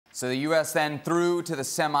So the U.S. then through to the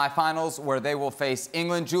semifinals where they will face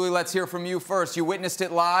England. Julie, let's hear from you first. You witnessed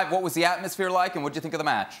it live. What was the atmosphere like, and what did you think of the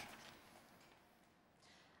match?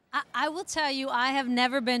 I will tell you, I have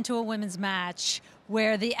never been to a women's match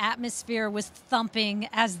where the atmosphere was thumping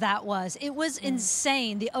as that was. It was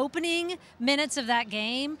insane. The opening minutes of that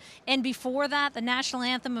game, and before that, the national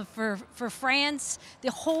anthem for France,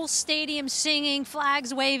 the whole stadium singing,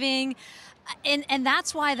 flags waving. And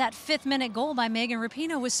that's why that 5th-minute goal by Megan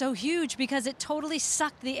Rapinoe was so huge, because it totally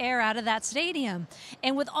sucked the air out of that stadium.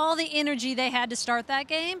 And with all the energy they had to start that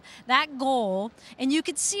game, that goal, and you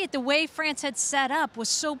could see it, the way France had set up was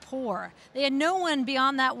so poor. They had no one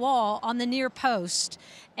beyond that wall on the near post,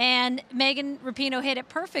 and Megan Rapinoe hit it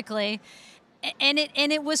perfectly. And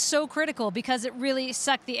it was so critical because it really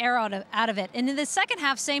sucked the air out of it. And in the second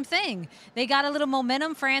half, same thing. They got a little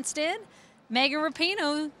momentum, France did. Megan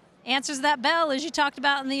Rapinoe answers that bell, as you talked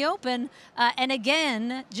about in the Open, and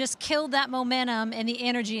again, just killed that momentum and the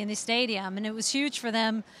energy in the stadium. And it was huge for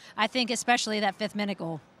them, I think, especially that 5th-minute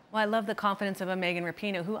goal. Well, I love the confidence of a Megan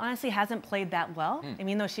Rapinoe, who honestly hasn't played that well. I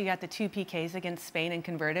mean, though she got the 2 PKs against Spain and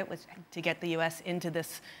converted to get the U.S. into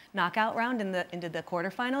this knockout round, into the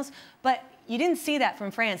quarterfinals. But you didn't see that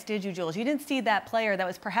from France, did you, Jules? You didn't see that player that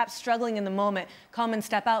was perhaps struggling in the moment come and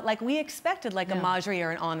step out like we expected, like a Markgraf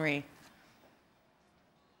or an Henry.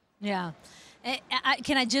 Yeah.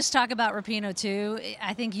 Can I just talk about Rapinoe, too?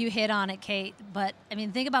 I think you hit on it, Kate. But, I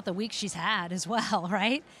mean, think about the week she's had as well,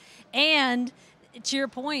 right? And to your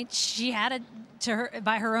point, she had,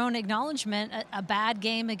 by her own acknowledgement, a bad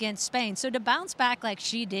game against Spain. So to bounce back like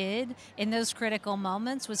she did in those critical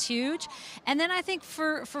moments was huge. And then I think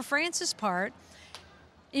for France's part,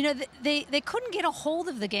 you know, they couldn't get a hold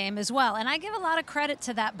of the game as well. And I give a lot of credit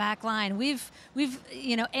to that back line. We've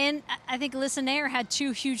you know, and I think Alyssa Nair had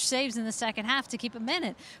 2 huge saves in the second half to keep them in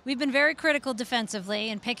it. We've been very critical defensively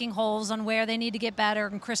and picking holes on where they need to get better,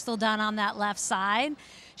 and Crystal Dunn on that left side.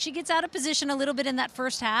 She gets out of position a little bit in that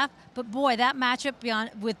first half, but boy, that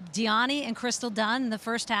matchup with Diani and Crystal Dunn in the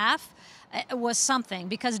first half, it was something,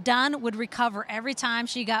 because Dunn would recover every time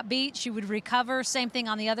she got beat. She would recover. Same thing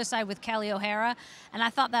on the other side with Kelly O'Hara. And I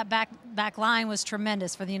thought that back line was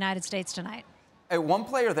tremendous for the United States tonight. One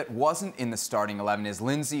player that wasn't in the starting 11 is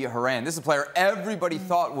Lindsey Horan. This is a player everybody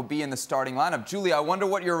thought would be in the starting lineup. Julie, I wonder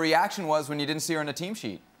what your reaction was when you didn't see her in the team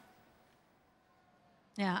sheet.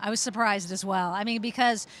 Yeah, I was surprised as well. I mean,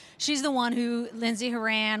 because she's the one who, Lindsey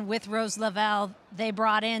Horan with Rose Lavelle, they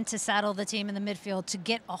brought in to settle the team in the midfield, to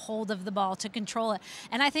get a hold of the ball, to control it.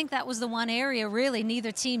 And I think that was the one area really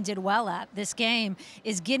neither team did well at this game,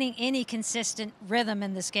 is getting any consistent rhythm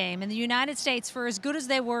in this game. And the United States, for as good as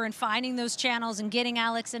they were in finding those channels and getting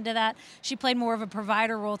Alex into that, she played more of a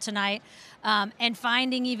provider role tonight. And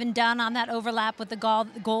finding even Dunn on that overlap with the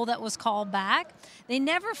goal that was called back. They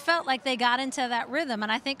never felt like they got into that rhythm,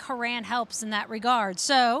 and I think Horan helps in that regard.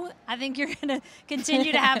 So I think you're going to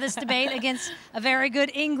continue to have this debate against a very good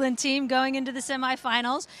England team going into the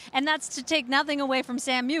semifinals, and that's to take nothing away from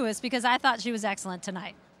Sam Mewis, because I thought she was excellent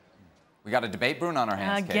tonight. We got a debate brewing on our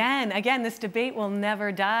hands, Kate. Again, this debate will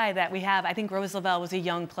never die that we have. I think Rose Lavelle was a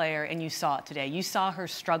young player, and you saw it today. You saw her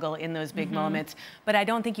struggle in those big moments, but I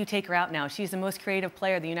don't think you take her out now. She's the most creative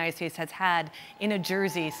player the United States has had in a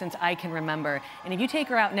jersey since I can remember. And if you take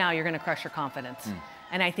her out now, you're going to crush her confidence.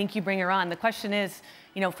 And I think you bring her on. The question is,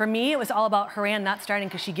 you know, for me, it was all about Horan not starting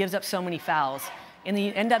because she gives up so many fouls. In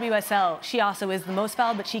the NWSL, she also is the most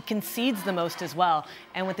fouled, but she concedes the most as well.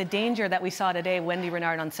 And with the danger that we saw today, Wendy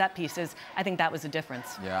Renard on set pieces, I think that was the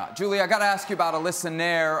difference. Yeah. Julie, I got to ask you about Alyssa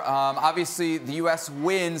Nair. Obviously, the U.S.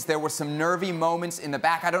 wins. There were some nervy moments in the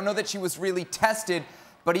back. I don't know that she was really tested,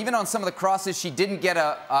 but even on some of the crosses she didn't get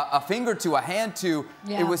a finger to, a hand to,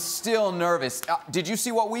 it was still nervous. Did you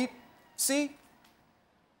see what we see?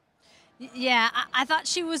 Yeah, I thought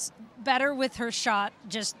she was better with her shot,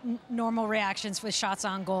 just normal reactions with shots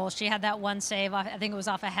on goal. She had that one save, I think it was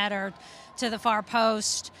off a header to the far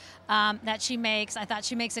post that she makes. I thought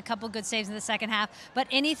she makes a couple good saves in the second half. But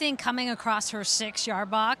anything coming across her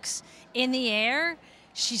 6-yard box in the air,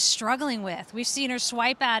 she's struggling with. We've seen her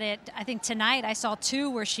swipe at it. I think tonight I saw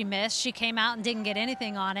 2 where she missed. She came out and didn't get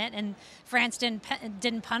anything on it, and France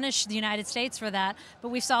didn't punish the United States for that. But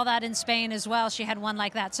we saw that in Spain as well. She had one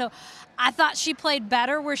like that. So I thought she played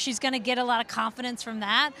better, where she's going to get a lot of confidence from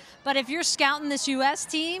that. But if you're scouting this U.S.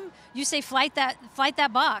 team, you say flight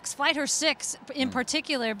that box, flight her 6 in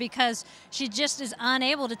particular, because she just is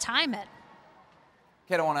unable to time it.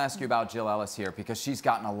 Kate, I want to ask you about Jill Ellis here, because she's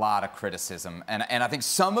gotten a lot of criticism. And I think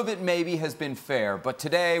some of it maybe has been fair. But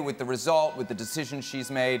today, with the result, with the decision she's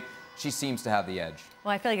made, she seems to have the edge.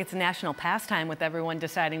 Well, I feel like it's a national pastime with everyone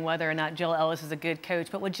deciding whether or not Jill Ellis is a good coach.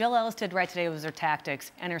 But what Jill Ellis did right today was her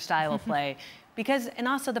tactics and her style of play. And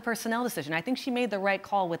also the personnel decision. I think she made the right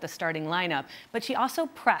call with the starting lineup. But she also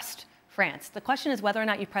pressed France. The question is whether or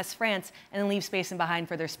not you press France and then leave space in behind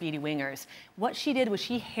for their speedy wingers. What she did was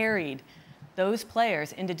she harried those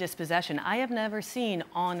players into dispossession. I have never seen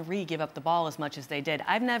Henry give up the ball as much as they did.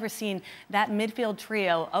 I've never seen that midfield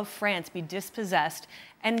trio of France be dispossessed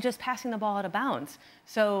and just passing the ball out of bounds.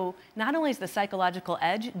 So not only is the psychological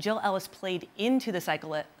edge, Jill Ellis played into the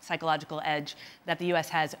psychological edge that the U.S.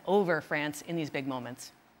 has over France in these big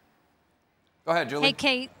moments. Go ahead, Julie. Hey,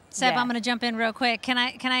 Kate. Seb, Yeah. I'm going to jump in real quick. Can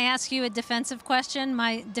I ask you a defensive question,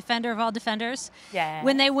 my defender of all defenders? Yeah.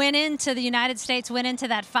 When they went into the United States, went into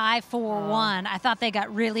that 5-4-1, I thought they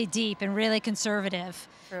got really deep and really conservative.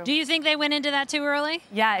 True. Do you think they went into that too early?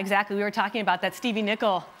 Yeah, exactly. We were talking about that. Stevie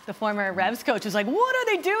Nicol, the former Revs coach, was like, what are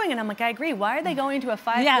they doing? And I'm like, I agree. Why are they going to a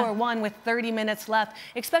 5-4-1 with 30 minutes left,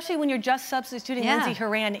 especially when you're just substituting Lindsey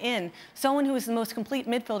Horan in, someone who is the most complete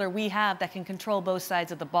midfielder we have that can control both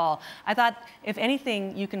sides of the ball. I thought, if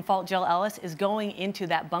anything, you can fault Jill Ellis is going into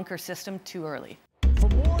that bunker system too early. For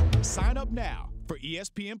more, sign up now for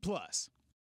ESPN Plus.